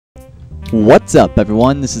What's up,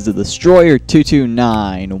 everyone? This is the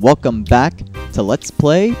Destroyer229. Welcome back to Let's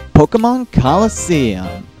Play Pokemon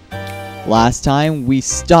Colosseum. Last time we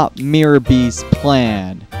stopped Miror B's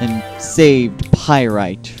plan and saved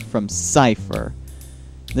Pyrite from Cipher.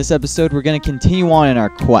 This episode we're going to continue on in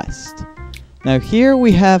our quest. Now here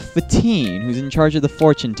we have Fatine, who's in charge of the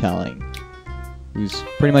fortune telling, who's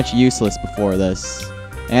pretty much useless before this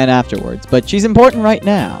and afterwards, but she's important right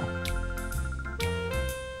now.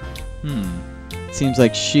 Seems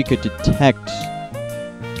like she could detect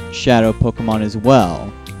shadow Pokemon as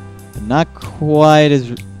well, but not quite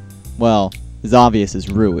as, well, as obvious as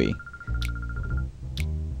Rui.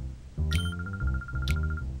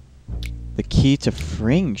 The key to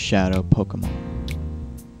freeing shadow Pokemon.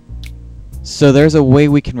 So there's a way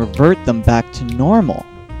we can revert them back to normal.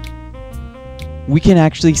 We can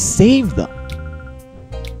actually save them.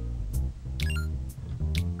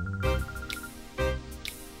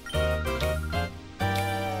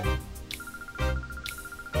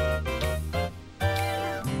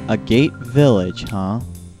 A gate village, huh?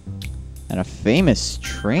 And a famous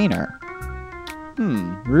trainer.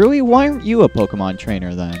 Rui, why aren't you a Pokemon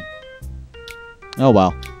trainer then? Oh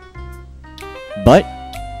well. But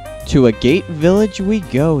to a gate village we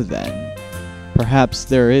go then. Perhaps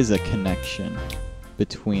there is a connection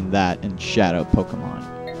between that and shadow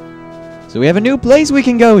Pokemon. So we have a new place we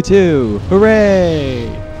can go to!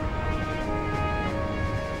 Hooray!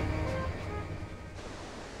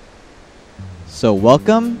 So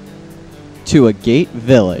welcome to a gate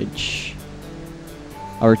village,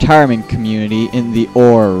 a retirement community in the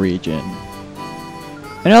Ore region.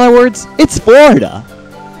 In other words, it's Florida.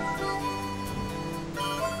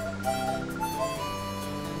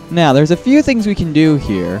 Now, there's a few things we can do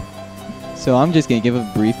here, so I'm just going to give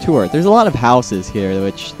a brief tour. There's a lot of houses here,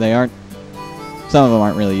 which they aren't, some of them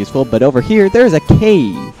aren't really useful, but over here, there's a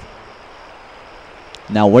cave.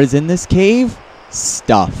 Now, what is in this cave?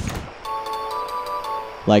 Stuff.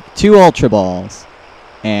 Like 2 Ultra Balls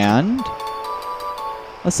and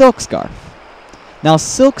a Silk Scarf. Now,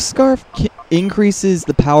 Silk Scarf increases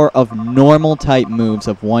the power of normal type moves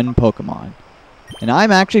of one Pokemon. And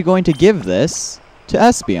I'm actually going to give this to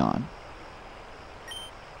Espeon.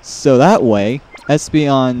 So that way,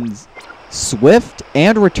 Espeon's Swift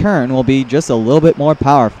and Return will be just a little bit more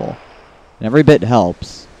powerful. And every bit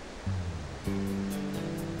helps.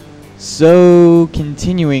 So,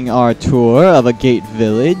 continuing our tour of a gate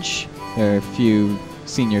village, there are a few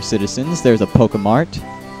senior citizens. There's a Pokemart.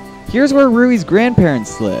 Here's where Rui's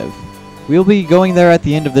grandparents live. We'll be going there at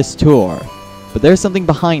the end of this tour. But there's something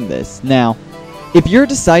behind this. Now, if you're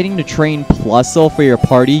deciding to train Plusle for your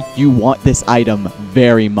party, you want this item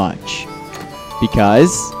very much.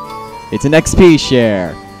 Because it's an XP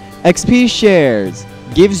share. XP shares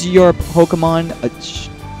gives your Pokemon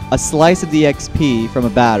a slice of the XP from a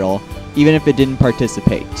battle, even if it didn't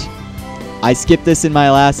participate. I skipped this in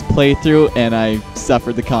my last playthrough, and I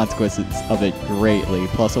suffered the consequences of it greatly.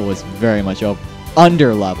 Plusle was very much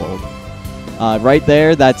under-leveled. Right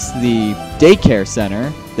there, that's the daycare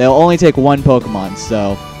center. They'll only take 1 Pokemon,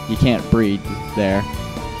 so you can't breed there.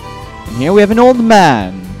 And here we have an old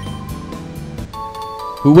man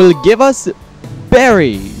who will give us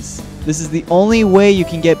berries. This is the only way you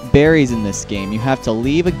can get berries in this game. You have to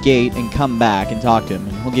leave a gate and come back and talk to him,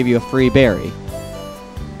 and he'll give you a free berry.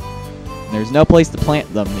 And there's no place to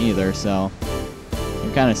plant them either, so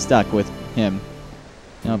you're kind of stuck with him.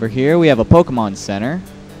 And over here we have a Pokemon Center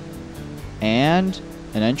and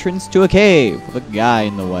an entrance to a cave with a guy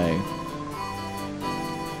in the way.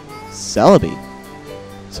 Celebi.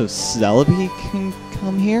 So Celebi can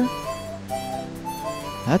come here?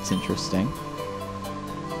 That's interesting.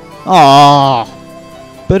 Aww,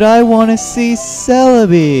 but I want to see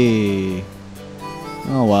Celebi.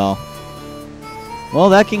 Oh well. Well,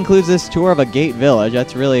 that concludes this tour of a gate village.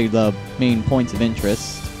 That's really the main points of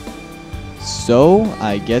interest. So,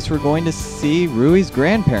 I guess we're going to see Rui's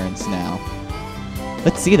grandparents now.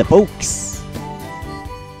 Let's see the folks.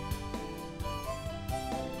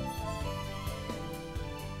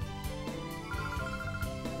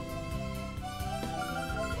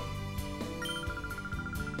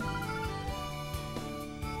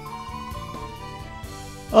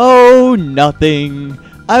 Oh, nothing.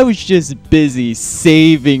 I was just busy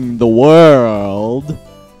saving the world.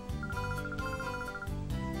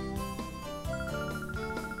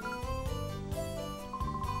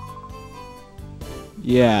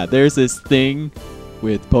 Yeah, there's this thing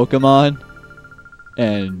with Pokemon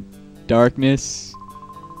and darkness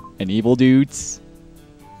and evil dudes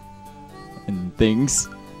and things.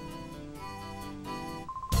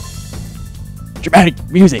 Dramatic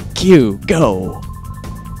music, cue, go!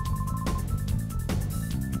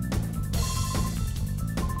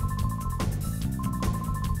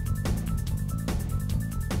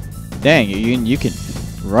 Dang, you can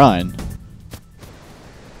run.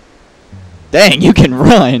 Dang, you can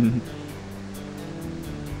run!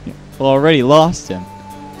 Already lost him.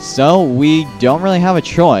 So, we don't really have a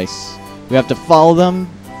choice. We have to follow them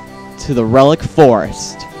to the Relic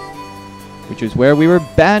Forest, which is where we were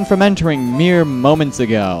banned from entering mere moments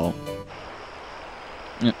ago.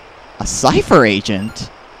 A Cipher agent?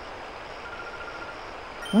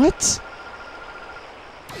 What?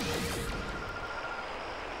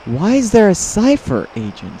 Why is there a Cipher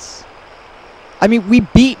agent? I mean, we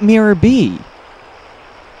beat Miror B.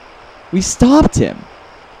 We stopped him.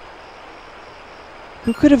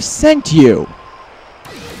 Who could have sent you?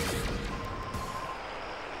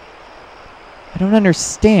 I don't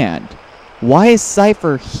understand. Why is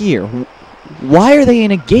Cipher here? Why are they in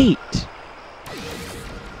a gate?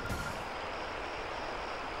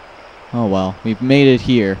 Oh well, we've made it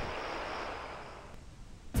here.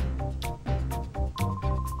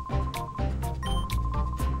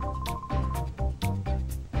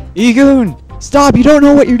 Egoon! Stop! You don't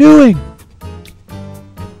know what you're doing!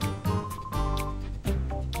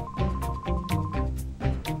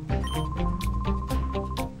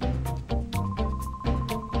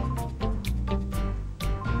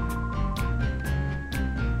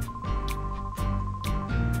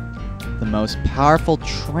 The most powerful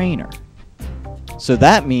trainer. So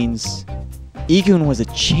that means Egoon was a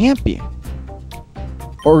champion.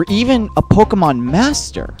 Or even a Pokemon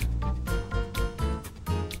master.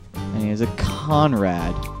 And he is a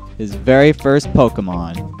Conrad. His very first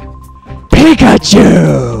Pokemon.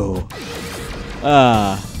 Pikachu!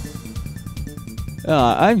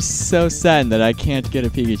 I'm so sad that I can't get a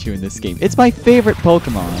Pikachu in this game. It's my favorite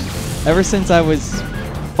Pokemon. Ever since I was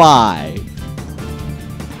 5.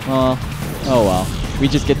 Oh well. We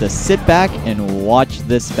just get to sit back and watch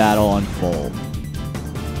this battle unfold.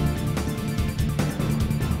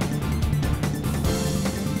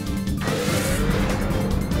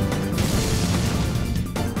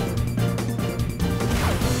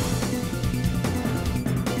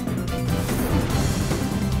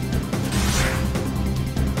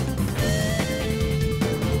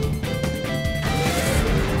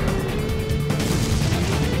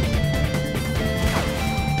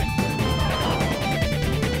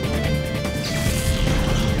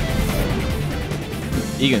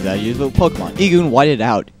 Egoon's out of usable Pokemon. Egoon whited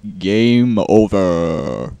out. Game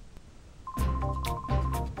over.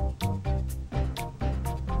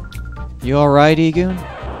 You alright, Egoon?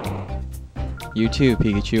 You too,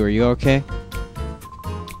 Pikachu. Are you okay?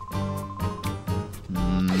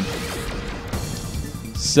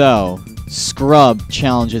 So, Scrub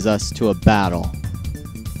challenges us to a battle.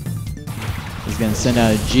 He's gonna send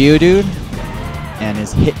out a Geodude and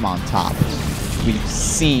his Hitmontop, which we've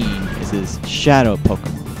seen is his Shadow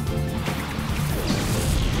Pokemon.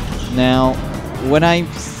 Now, when I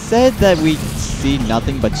said that we see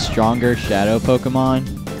nothing but stronger Shadow Pokemon,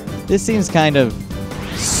 this seems kind of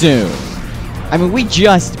soon. I mean, we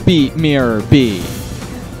just beat Miror B,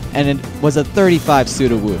 and it was a 35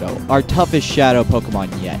 Sudowoodo, our toughest Shadow Pokemon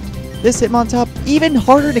yet. This Hitmontop, even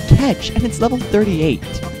harder to catch, and it's level 38.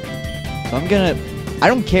 So I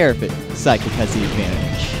don't care if Psychic has the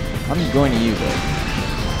advantage. I'm going to use it.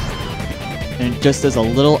 And it just does a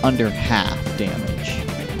little under half damage.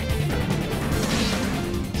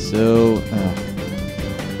 So,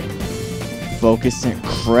 focus and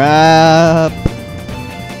crap.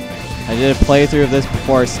 I did a playthrough of this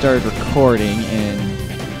before I started recording, and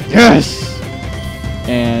yes!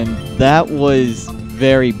 And that was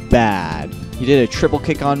very bad. He did a triple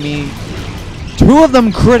kick on me. 2 of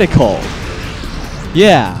them critical.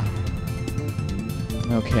 Yeah.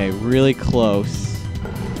 Okay, really close.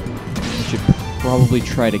 I should probably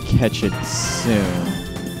try to catch it soon.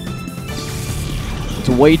 It's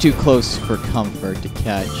way too close for comfort to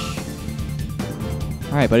catch.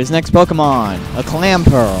 Alright, but his next Pokemon, a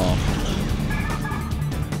Clamperl.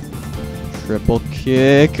 Triple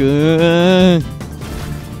kick. Well,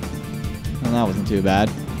 that wasn't too bad.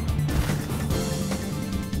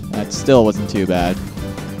 That still wasn't too bad.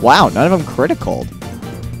 Wow, none of them critical.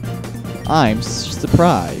 I'm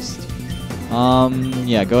surprised.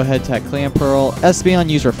 Yeah, go ahead, attack Clamperl. Espeon,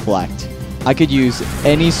 use Reflect. I could use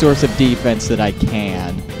any source of defense that I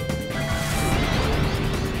can.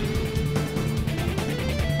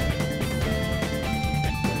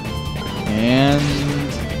 And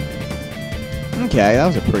okay, that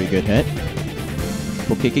was a pretty good hit.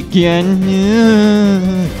 We'll kick again.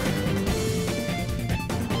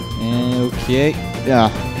 Okay.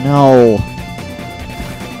 No.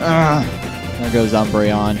 There goes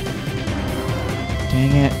Umbreon.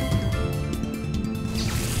 Dang it.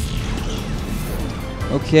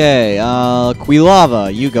 Okay,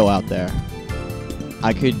 Quilava, you go out there.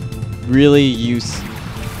 I could really use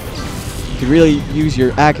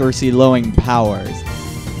your accuracy lowering powers.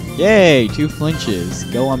 Yay, 2 flinches.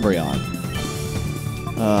 Go Umbreon.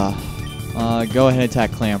 Go ahead and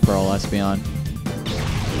attack Clamperl, Espeon.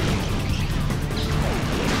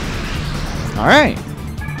 Alright.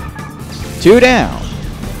 2 down.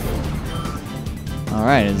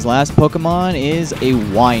 Alright, his last Pokemon is a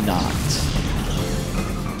Wynot.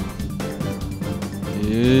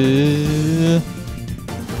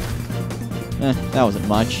 That wasn't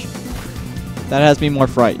much. That has me more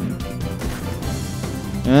frightened.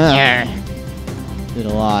 Did a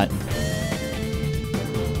lot.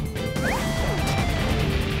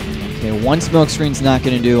 Okay, 1 smoke screen's not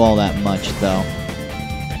gonna do all that much though.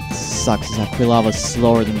 Sucks that Quilava's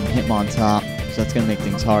slower than Hitmontop, so that's gonna make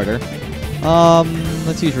things harder.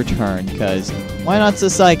 Let's use Return, because why not's a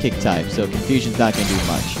Psychic type, so Confusion's not gonna do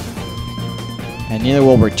much. And neither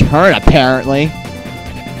will Return, apparently.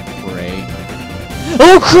 Great.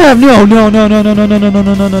 Oh crap! No! Oh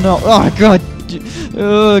god!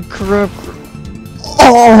 Crap!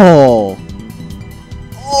 Oh!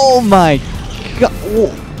 Oh my god!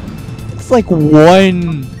 It's like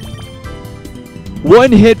one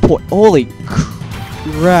hit point. Holy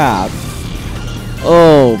crap!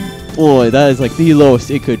 Oh boy, that is like the lowest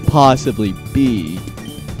it could possibly be.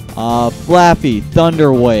 Flappy,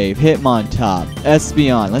 Thunder Wave, Hitmontop,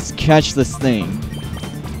 Espeon. Let's catch this thing.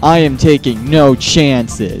 I am taking no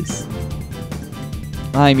chances.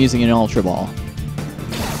 I am using an Ultra Ball.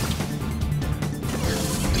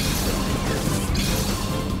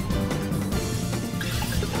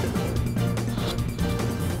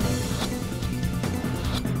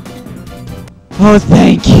 Oh,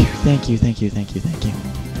 thank you.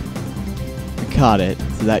 I caught it.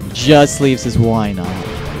 So that just leaves his Wynot.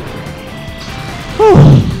 Whew.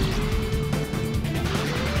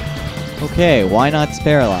 Okay, Wynot's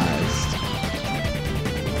paralyzed.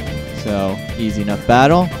 So, easy enough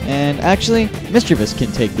battle. And actually, Mischievous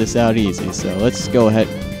can take this out easy. So, let's go ahead.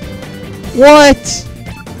 What?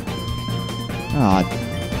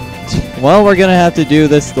 Well, we're gonna have to do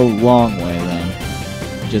this the long way then.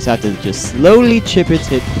 Just have to slowly chip its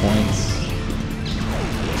hit points.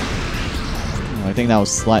 Oh, I think that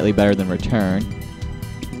was slightly better than Return.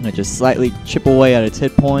 I just slightly chip away at its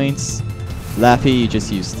hit points. Laffy, you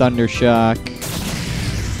just use Thunder Shock.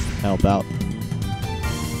 Help out.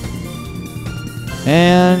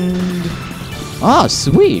 And... ah,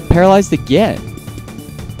 sweet! Paralyzed again.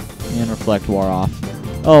 And Reflect wore off.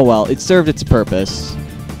 Oh well, it served its purpose.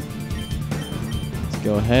 Let's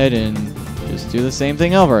go ahead and just do the same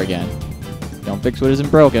thing over again. Don't fix what isn't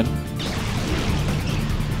broken.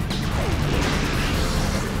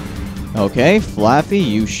 Okay, Flaffy,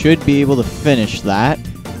 you should be able to finish that.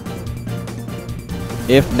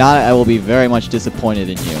 If not, I will be very much disappointed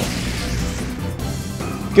in you.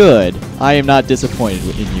 Good. I am not disappointed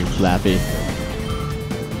in you, Flappy.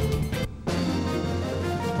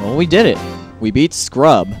 Well, we did it. We beat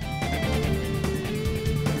Scrub.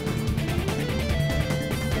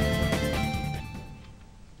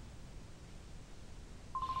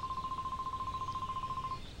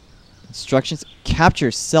 Instructions: capture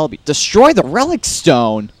Celebi. Destroy the Relic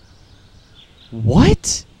Stone!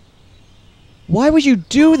 What? Why would you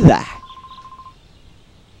do that?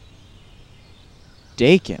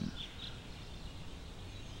 Dake him.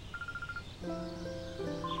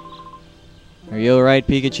 Are you alright,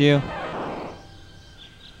 Pikachu?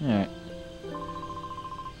 Alright.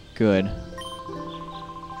 Good.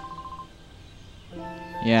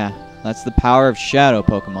 Yeah, that's the power of Shadow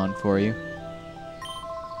Pokemon for you.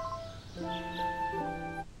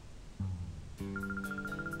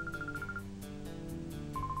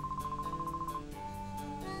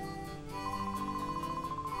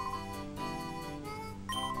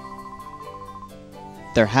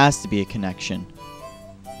 There has to be a connection.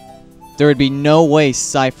 There would be no way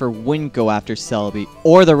Cipher wouldn't go after Celebi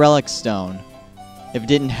or the Relic Stone if it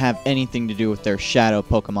didn't have anything to do with their Shadow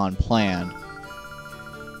Pokemon plan.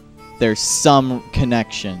 There's some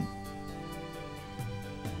connection.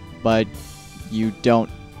 But you don't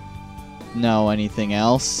know anything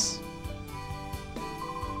else?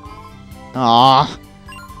 Ah,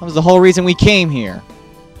 that was the whole reason we came here.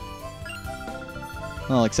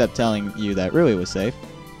 Well, except telling you that Rui was safe.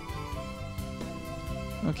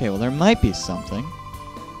 Okay, well, there might be something.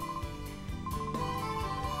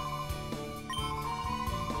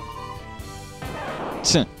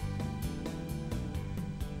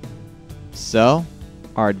 So,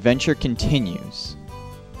 our adventure continues.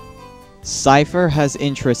 Cipher has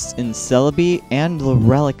interests in Celebi and the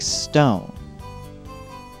Relic Stone.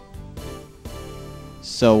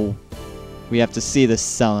 So we have to see this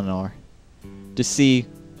Celebi to see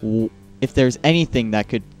if there's anything that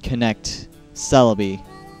could connect Celebi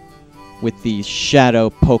with these shadow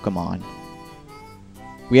Pokemon.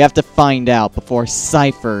 We have to find out before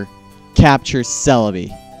Cipher captures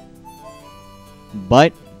Celebi.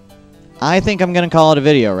 But I think I'm going to call it a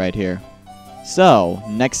video right here. So,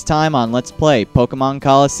 next time on Let's Play Pokemon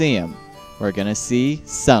Colosseum, we're going to see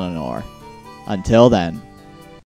Celebi. Until then.